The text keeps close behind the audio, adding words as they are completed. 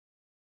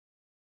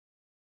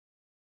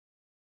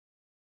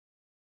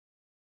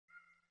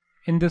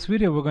In this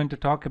video we're going to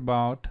talk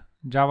about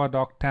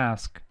Javadoc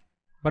task.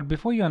 But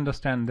before you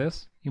understand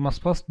this, you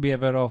must first be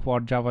aware of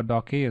what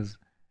Javadoc is.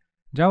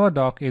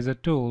 Javadoc is a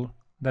tool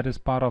that is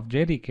part of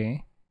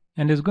JDK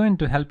and is going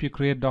to help you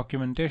create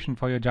documentation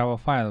for your Java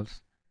files.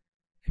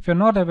 If you're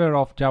not aware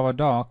of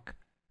Javadoc,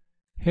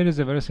 here is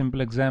a very simple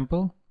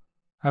example.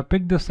 I've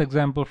picked this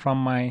example from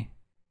my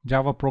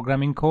Java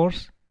programming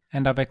course,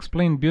 and I've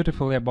explained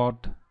beautifully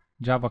about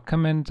Java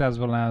comments as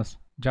well as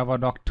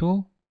Javadoc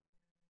tool.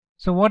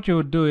 So what you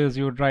would do is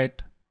you would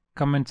write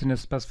comments in a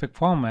specific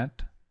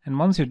format, and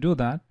once you do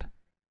that,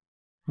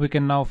 we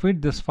can now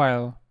feed this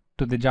file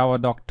to the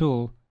Javadoc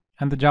tool,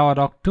 and the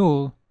Javadoc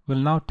tool will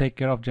now take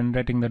care of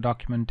generating the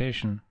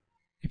documentation.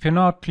 If you're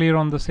not clear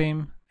on the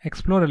same,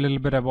 explore a little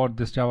bit about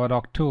this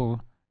Javadoc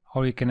tool,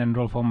 or you can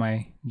enroll for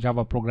my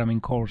Java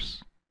programming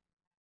course.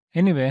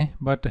 Anyway,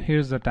 but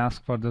here's the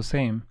task for the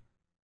same.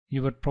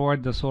 You would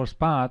provide the source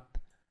path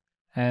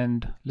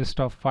and list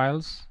of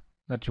files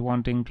that you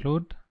want to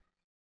include.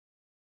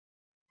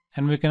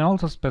 And we can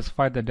also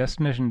specify the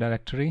destination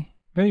directory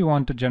where you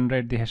want to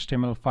generate the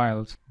HTML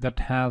files that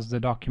has the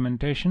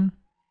documentation.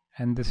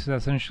 And this is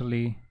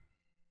essentially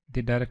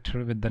the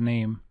directory with the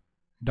name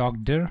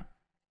docdir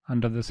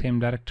under the same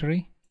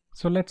directory.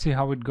 So let's see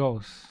how it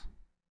goes.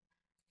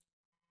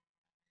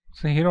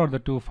 So here are the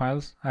two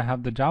files. I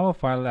have the Java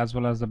file as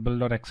well as the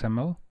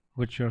build.xml,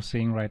 which you're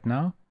seeing right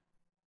now,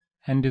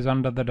 and is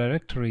under the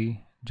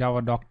directory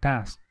Javadoc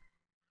task.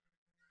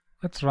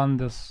 Let's run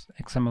this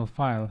XML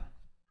file.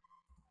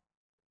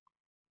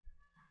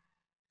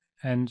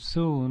 And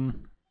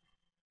soon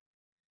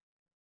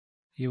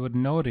you would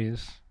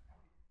notice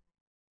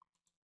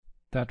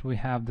that we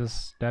have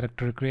this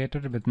directory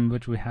created within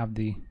which we have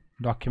the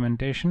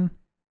documentation.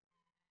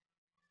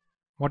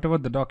 Whatever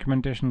the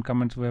documentation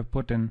comments we have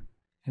put in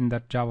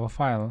that Java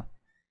file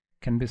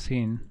can be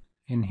seen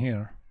in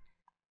here.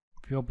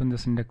 If you open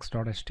this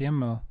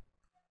index.html,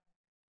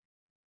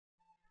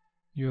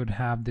 you would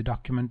have the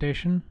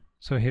documentation.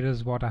 So here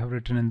is what I have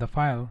written in the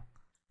file,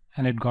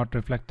 and it got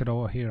reflected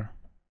over here.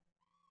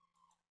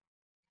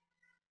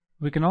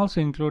 We can also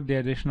include the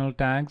additional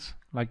tags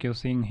like you're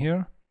seeing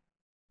here.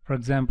 For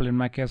example, in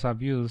my case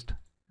I've used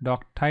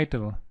doc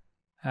title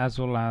as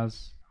well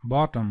as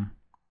bottom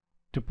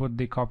to put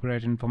the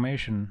copyright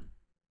information.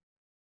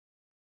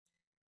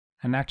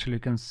 And actually you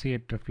can see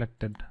it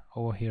reflected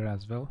over here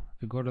as well.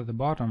 If you go to the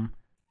bottom,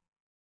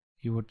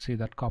 you would see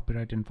that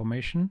copyright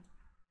information.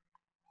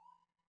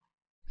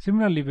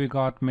 Similarly, we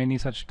got many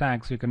such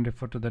tags. You can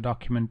refer to the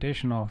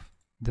documentation of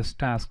this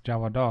task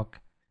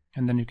Javadoc,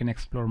 and then you can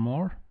explore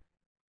more.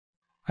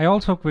 I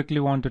also quickly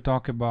want to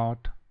talk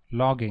about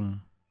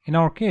logging. In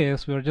our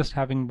case, we are just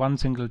having one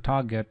single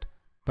target,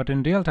 but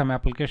in real-time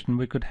application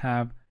we could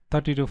have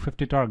 30 to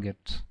 50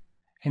 targets.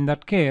 In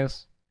that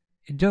case,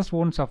 it just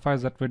won't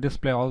suffice that we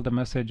display all the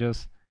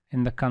messages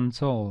in the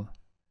console.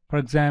 For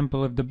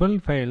example, if the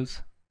build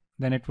fails,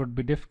 then it would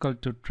be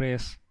difficult to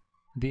trace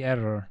the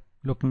error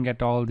looking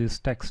at all this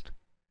text.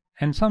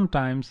 And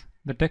sometimes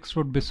the text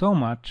would be so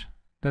much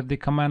that the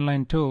command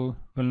line tool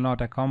will not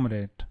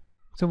accommodate.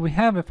 So we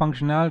have a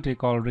functionality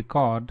called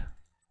record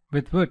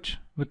with which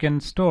we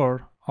can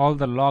store all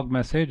the log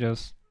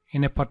messages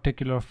in a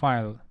particular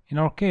file. In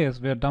our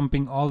case, we are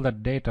dumping all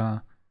that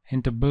data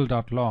into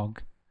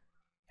build.log.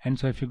 And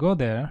so if you go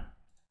there,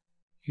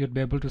 you'd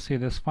be able to see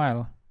this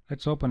file.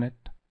 Let's open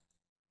it.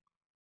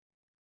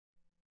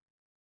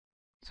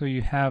 So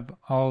you have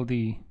all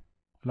the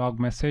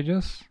log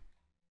messages.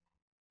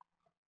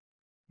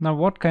 Now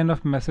what kind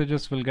of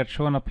messages will get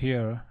shown up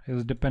here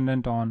is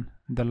dependent on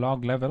the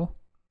log level.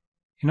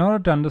 In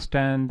order to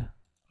understand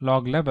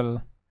log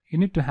level, you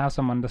need to have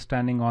some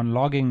understanding on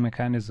logging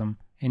mechanism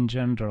in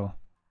general.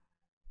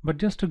 But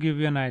just to give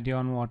you an idea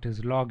on what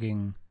is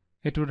logging,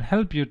 it would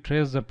help you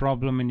trace the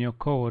problem in your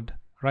code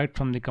right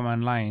from the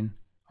command line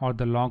or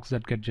the logs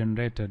that get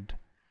generated.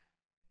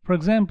 For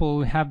example,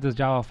 we have this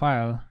Java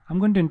file. I'm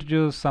going to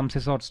introduce some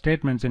sysout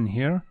statements in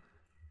here.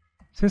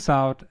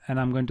 Sysout, and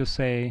I'm going to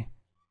say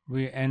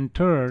we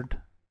entered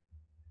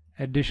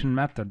addition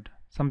method,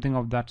 something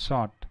of that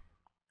sort.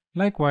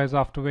 Likewise,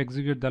 after we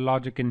execute the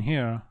logic in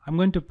here, I'm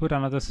going to put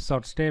another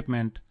sysout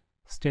statement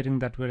stating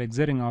that we're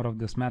exiting out of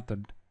this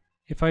method.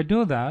 If I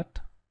do that,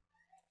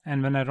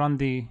 and when I run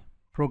the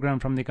program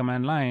from the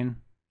command line,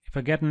 if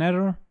I get an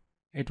error,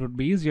 it would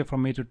be easier for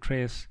me to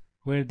trace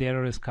where the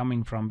error is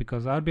coming from,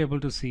 because I'll be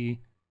able to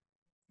see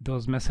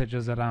those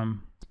messages that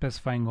I'm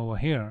specifying over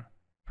here.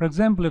 For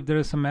example, if there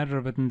is some error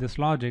within this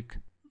logic,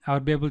 I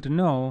would be able to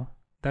know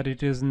that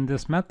it is in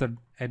this method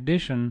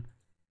addition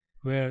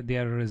where the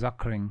error is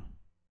occurring,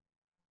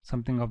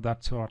 something of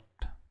that sort.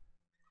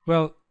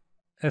 Well,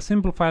 a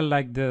simple file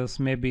like this,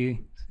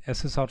 maybe a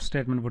sysout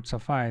statement would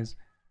suffice,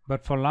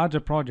 but for larger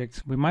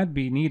projects we might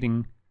be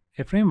needing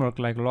a framework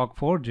like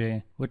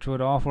log4j, which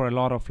would offer a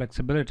lot of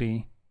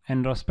flexibility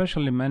and are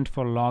specially meant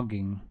for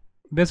logging.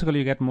 Basically,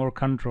 you get more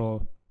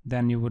control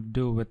than you would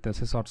do with the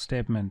sysout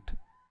statement.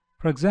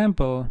 For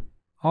example,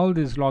 all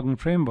these logging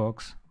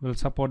frameworks will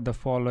support the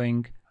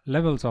following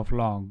levels of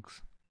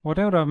logs.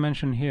 Whatever I've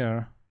mentioned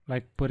here,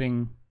 like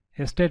putting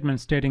a statement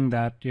stating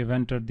that you've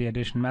entered the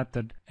addition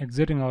method,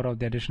 exiting out of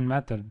the addition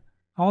method.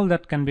 All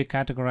that can be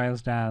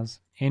categorized as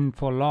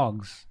info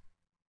logs.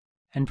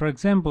 And for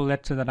example,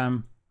 let's say that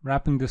I'm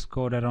wrapping this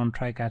code around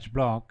try-catch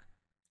block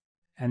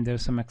and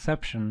there's some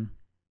exception,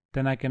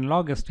 then I can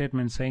log a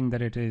statement saying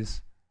that it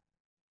is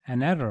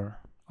an error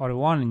or a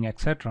warning,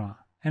 etc.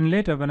 And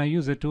later when I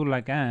use a tool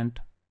like Ant,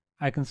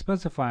 I can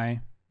specify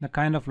the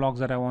kind of logs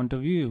that I want to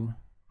view.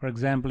 For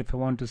example, if I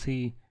want to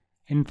see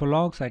info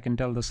logs, I can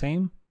tell the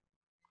same.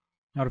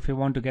 Or if you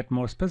want to get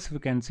more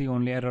specific and see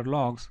only error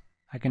logs,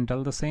 I can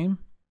tell the same.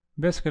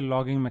 Basically,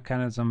 logging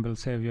mechanism will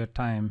save your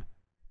time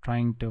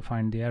trying to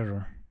find the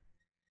error.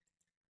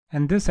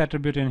 And this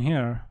attribute in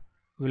here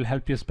will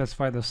help you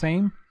specify the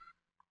same.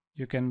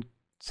 You can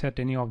set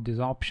any of these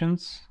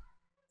options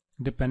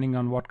depending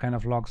on what kind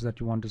of logs that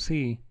you want to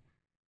see.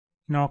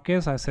 In our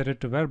case, I set it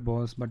to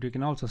verbose, but you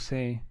can also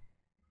say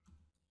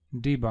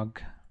debug.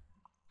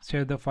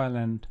 Save the file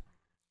and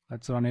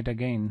let's run it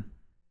again.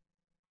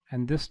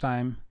 And this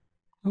time,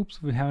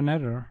 oops, we have an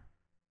error.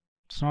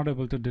 It's not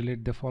able to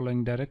delete the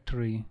following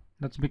directory.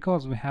 That's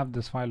because we have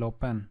this file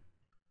open.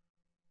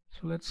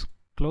 So let's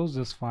close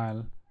this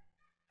file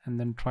and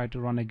then try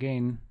to run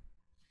again.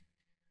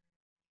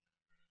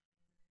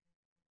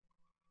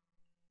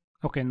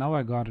 Okay, now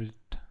I got it.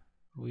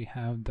 We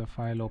have the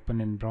file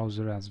open in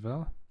browser as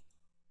well.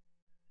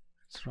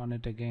 Let's run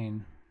it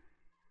again.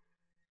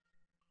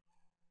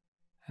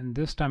 And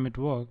this time it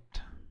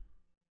worked.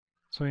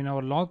 So in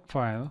our log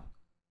file,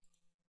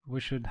 we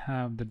should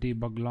have the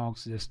debug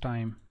logs this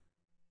time.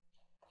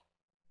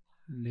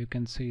 You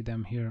can see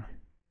them here.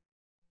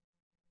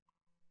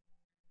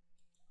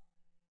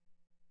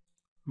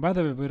 By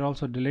the way, we're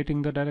also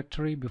deleting the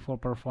directory before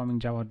performing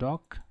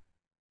Javadoc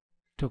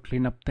to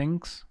clean up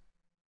things.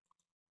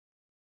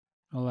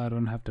 Well, I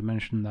don't have to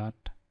mention that.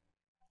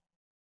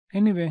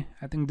 Anyway,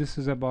 I think this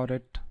is about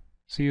it.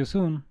 See you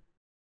soon.